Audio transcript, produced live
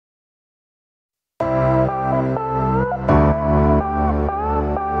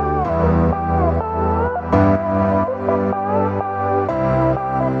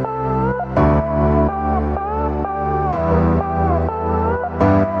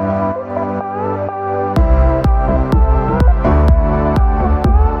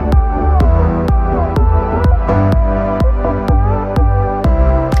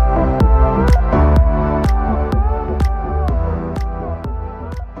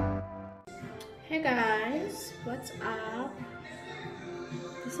what's up?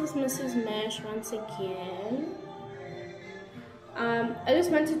 This is Mrs. Mash once again. I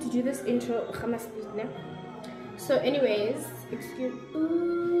just wanted to do this intro. So anyways, excuse.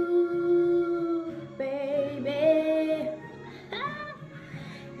 Ooh, baby.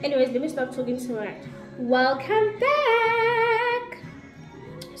 Anyways, let me stop talking so much. Welcome back.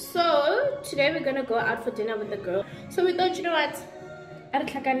 So today we're gonna go out for dinner with the girl. So we thought, you know what?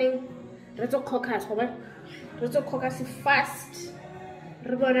 Let's cook fast,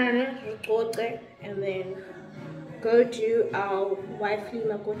 and then go do our wifely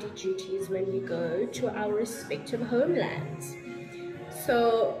makoti duties when we go to our respective homelands.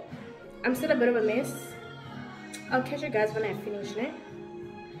 So I'm still a bit of a mess. I'll catch you guys when I finish, né?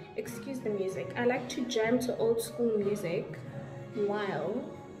 Excuse the music. I like to jam to old school music while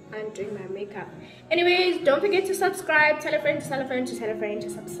I'm doing my makeup. Anyways, don't forget to subscribe. Tell a friend to tell a friend to tell a friend to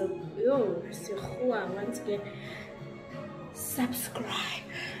subscribe. Once again, subscribe.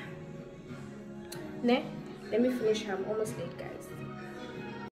 Ne? Let me finish. I'm almost late, guys.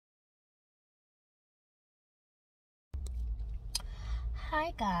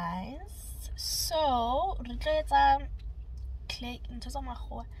 Hi guys. So clay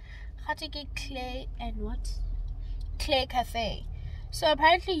and what? Clay cafe. So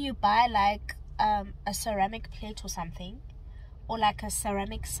apparently you buy like a ceramic plate or something, or like a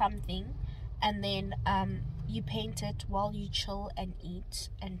ceramic something, and then you paint it while you chill and eat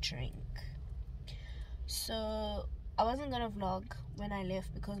and drink. So I wasn't gonna vlog when I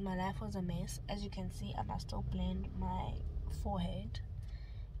left because my life was a mess. As you can see, I must still blend my forehead,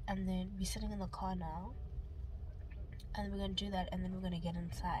 and then we're sitting in the car now, and we're gonna do that, and then we're gonna get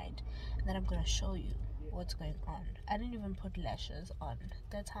inside, and then I'm gonna show you what's going on. I didn't even put lashes on.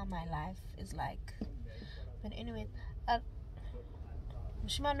 That's how my life is like. But anyway, but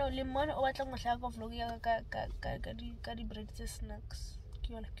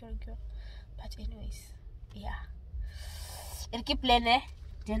anyways, yeah, it'll keep playing.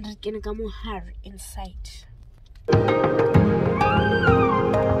 Then it's gonna come more inside.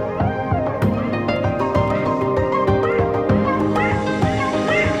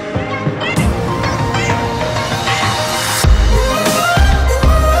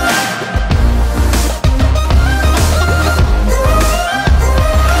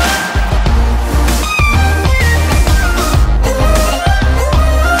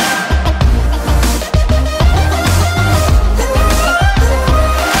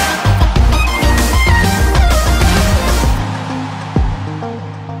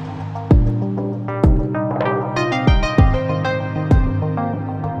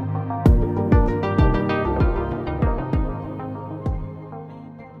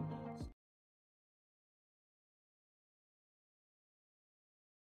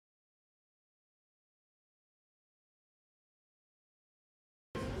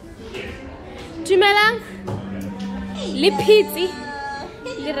 Dumelang, le pizzi,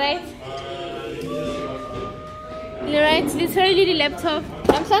 le right, literally the laptop.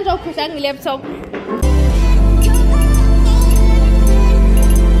 I'm starting to push the laptop.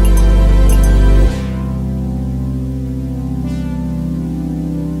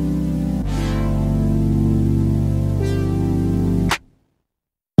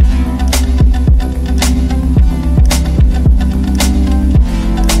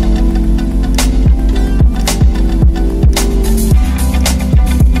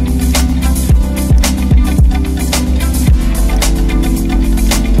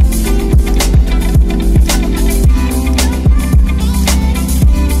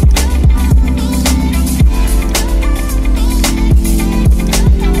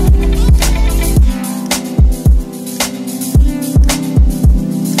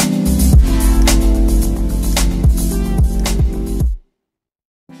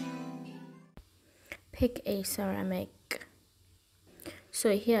 Pick a ceramic.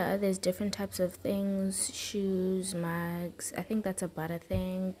 So here there's different types of things: shoes, mugs, I think that's a butter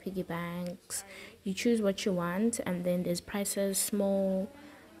thing, piggy banks. You choose what you want, and then there's prices: small,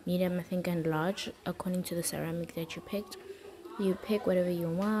 medium, I think, and large, according to the ceramic that you picked. You pick whatever you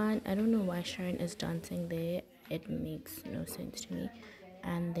want. I don't know why Sharon is dancing there. It makes no sense to me.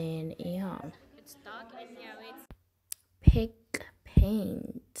 And then yeah, it's dark and yeah, pick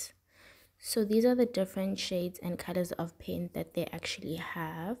paint. So these are the different shades and colors of paint that they actually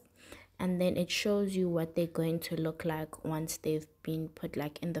have, and then it shows you what they're going to look like once they've been put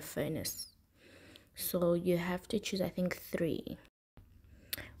like in the furnace. So you have to choose, I think, 3.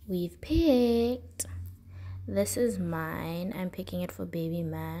 We've picked. This is mine. I'm picking it for baby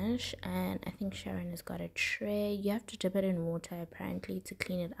mash, and I think Sharon has got a tray. You have to dip it in water apparently to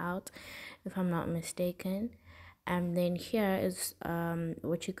clean it out, if I'm not mistaken. And then here is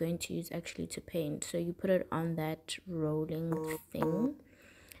what you're going to use actually to paint. So you put it on that rolling thing,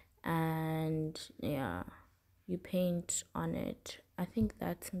 and yeah, you paint on it. I think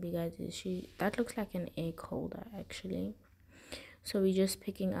that's bigger. That looks like an egg holder actually. So we're just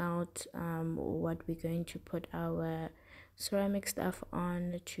picking out what we're going to put our ceramic stuff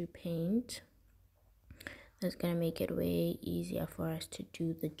on to paint. That's gonna make it way easier for us to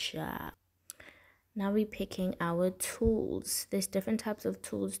do the job. Now we're picking our tools. There's different types of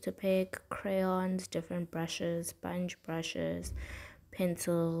tools to pick: crayons, different brushes, sponge brushes,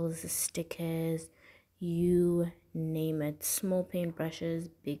 pencils, stickers, you name it. Small paint brushes,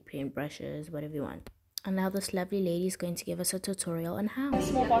 big paint brushes, whatever you want. And now this lovely lady is going to give us a tutorial on how.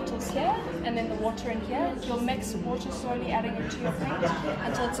 Small bottles here, and then the water in here. You'll mix water slowly, adding it to your paint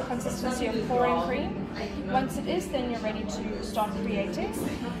until it's a consistency of pouring cream. Once it is, then you're ready to start creating.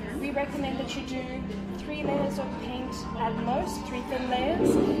 We recommend that you do 3 layers of paint at most, 3 thin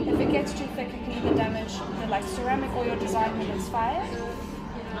layers. If it gets too thick, it can either damage the ceramic or your design when it's fired.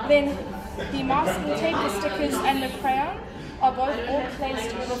 Then the masking tape, the stickers, and the crayon are both all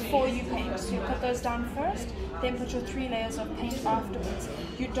placed before you paint. So you put those down first, then put your 3 layers of paint afterwards.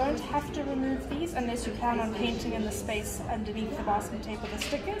 You don't have to remove these unless you plan on painting in the space underneath the masking tape or the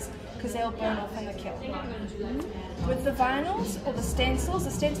stickers, because they'll burn off in the kiln. With the vinyls or the stencils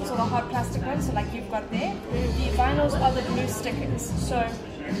are the hard plastic ones, so like you've got there. The vinyls are the glue stickers. So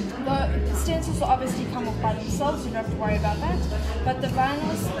the stencils will obviously come off by themselves, you don't have to worry about that. But the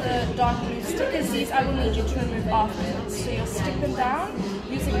vinyls, the dark blue stickers, these I will need you to remove afterwards. So you'll stick them down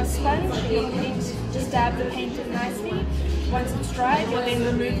using a sponge, you'll paint, just dab the paint in nicely. Once it's dried, you'll then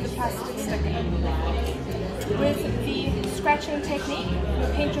remove the plastic sticker. With the scratching technique,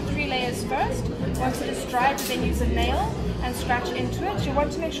 you'll paint your 3 layers first. Once it is dried, you then use a nail and scratch into it. You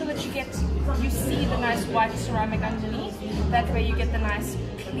want to make sure that you see the nice white ceramic underneath. That way you get the nice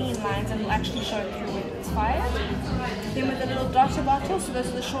clean lines and will actually show through when it's fired. Then with the little dotter bottle, so those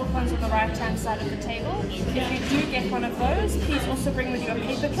are the short ones on the right hand side of the table. If you do get one of those, please also bring with you a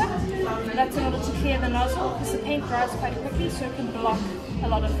paper clip. That's in order to clear the nozzle, because the paint dries quite quickly, so it can block a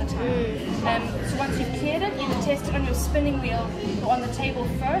lot of the time. So once you've cleared it, either test it on your spinning wheel or on the table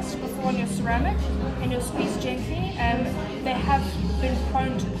first before on your ceramic, and you'll squeeze gently. They have been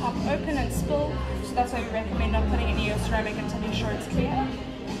prone to pop open and spill, so that's why we recommend not putting any of your ceramic until you're sure it's clear.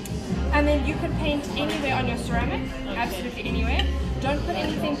 And then you can paint anywhere on your ceramic, absolutely anywhere. Don't put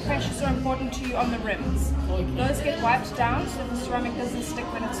anything precious or important to you on the rims. Those get wiped down so that the ceramic doesn't stick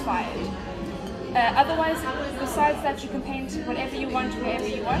when it's fired. Otherwise, besides that, you can paint whatever you want, wherever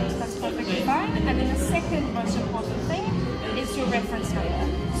you want. That's perfectly fine. And then the second most important thing is your reference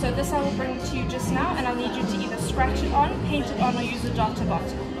number. So this I will bring to you just now, and I'll need you to either scratch it on, paint it on, or use a dotter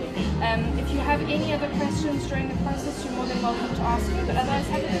bottle. If you have any other questions during the process, you're more than welcome to ask me, but otherwise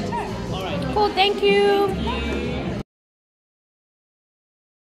have a good time. All right. Cool, thank you.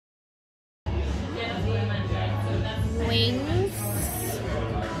 Wings,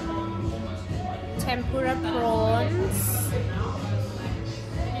 tempura prawns,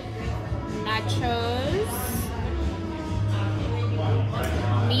 nachos,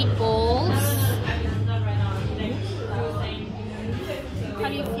 meatballs,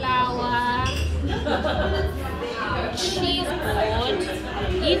 cauliflower, cheese board,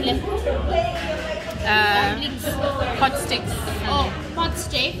 pot sticks. Oh, pot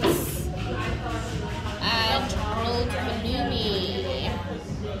sticks and grilled halloumi.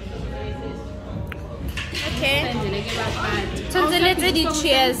 Okay. So let's do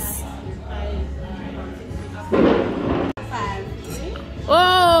cheers.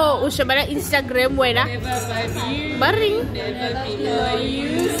 Oh, ushabara Instagram wena. Baring.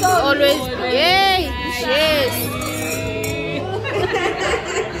 Always. Yay. Yes.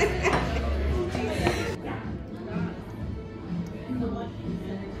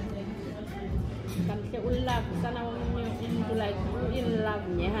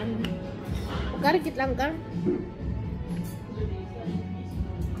 Garikit lang kan.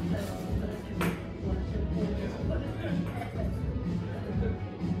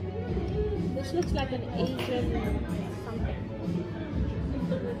 This looks like an Asian something.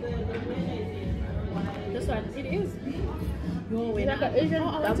 This one, it is. No, It's like an Asian.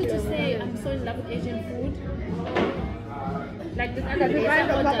 I wanted to say I'm so in love with Asian food. Like this other Okay,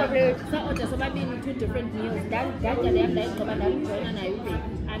 day, so I ordered so maybe in 2 different meals. That day I'm in love.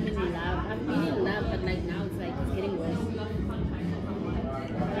 I've been in love, but like now it's like it's getting worse.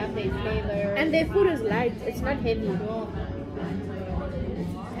 I love their flavor. And their food is light. It's not heavy. No.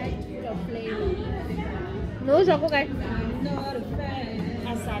 Of flavor. No, Choco guy.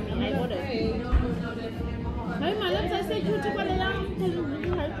 Asami, I ordered. Maybe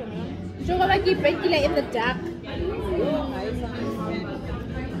So like you break it in the dark.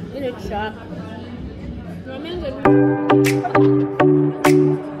 In a truck.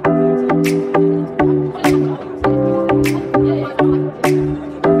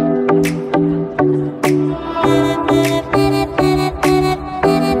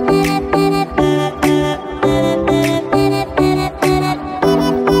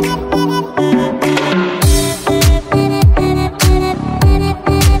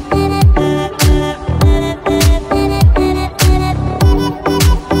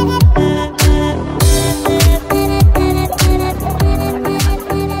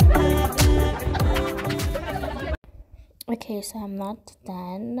 Okay, so I'm not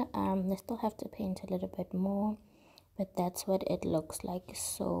done. I still have to paint a little bit more, but that's what it looks like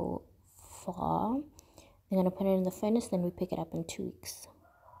so far. We're gonna put it in the furnace, then we pick it up in 2 weeks.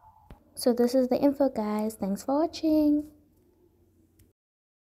 So this is the info, guys. Thanks for watching.